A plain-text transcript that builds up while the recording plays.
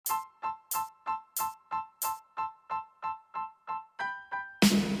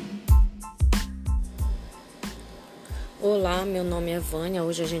Olá, meu nome é Vânia.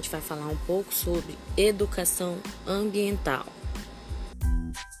 Hoje a gente vai falar um pouco sobre educação ambiental.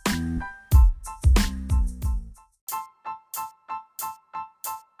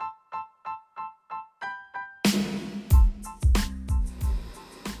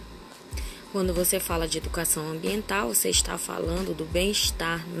 Quando você fala de educação ambiental, você está falando do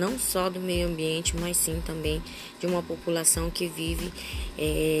bem-estar não só do meio ambiente, mas sim também de uma população que vive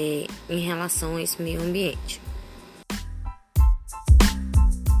em relação a esse meio ambiente.